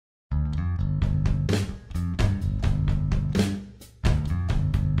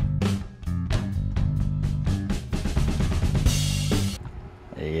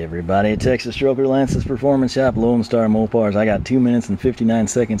Hey everybody, Texas Stroker Lance's Performance Shop, Lone Star Mopars. I got 2 minutes and 59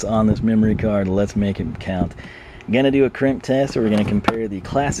 seconds on this memory card. Let's make it count. Gonna do a crimp test. We're gonna compare the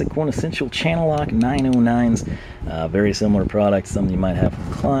classic quintessential Channellock 909s, very similar products, some you might have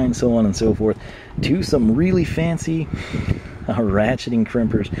from Klein, so on and so forth, to some really fancy ratcheting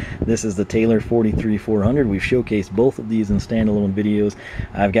crimpers. This is the Taylor 43400. We've showcased both of these in standalone videos.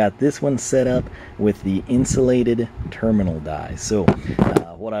 I've got this one set up with the insulated terminal die. So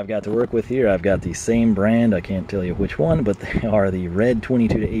what I've got to work with here, I've got the same brand, I can't tell you which one, but they are the red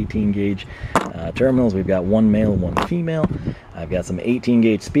 22 to 18 gauge terminals. We've got one male, one female. I've got some 18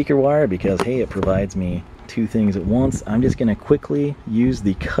 gauge speaker wire because, hey, it provides me two things at once. I'm just going to quickly use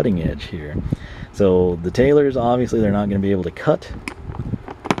the cutting edge here. So the Taylors, obviously they're not going to be able to cut.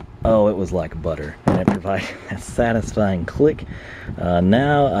 Oh, it was like butter, and it provided that satisfying click.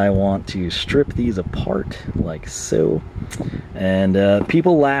 Now I want to strip these apart like so. And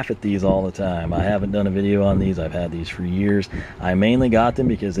people laugh at these all the time. I haven't done a video on these. I've had these for years. I mainly got them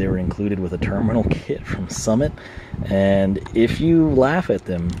because they were included with a terminal kit from Summit. And if you laugh at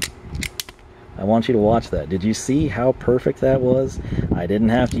them, I want you to watch that. Did you see how perfect that was? I didn't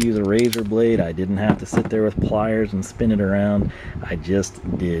have to use a razor blade. I didn't have to sit there with pliers and spin it around. I just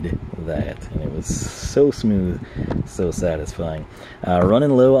did that. And it was so smooth, so satisfying.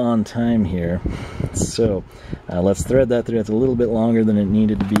 Running low on time here. So let's thread that through. It's a little bit longer than it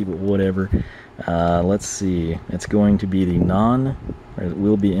needed to be, but whatever. Let's see. It's going to be or it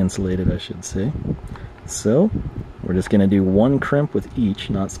will be insulated, I should say. So we're just going to do one crimp with each,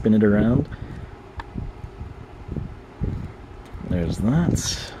 not spin it around. There's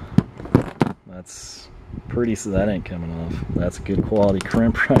that. That's pretty, so that ain't coming off. That's a good quality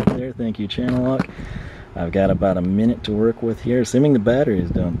crimp right there. Thank you, Channellock. I've got about a minute to work with here, assuming the batteries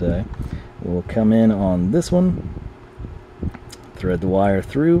don't die. We'll come in on this one, thread the wire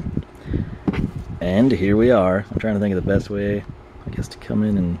through, and here we are. I'm trying to think of the best way, I guess, to come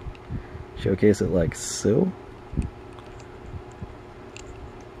in and showcase it like so.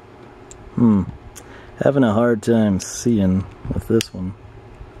 Having a hard time seeing with this one.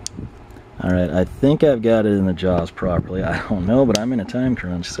 Alright, I think I've got it in the jaws properly. I don't know, but I'm in a time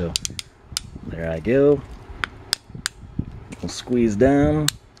crunch, so there I go. We'll squeeze down,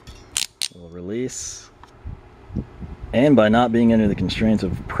 we'll release, and by not being under the constraints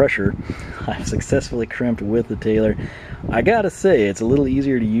of pressure, I've successfully crimped with the Taylor. I gotta say, it's a little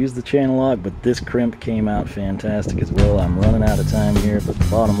easier to use the Channellock, but this crimp came out fantastic as well. I'm running out of time here, but the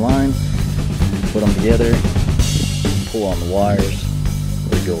bottom line, put them together, pull on the wires,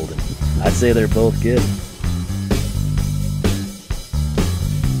 they're golden. I'd say they're both good.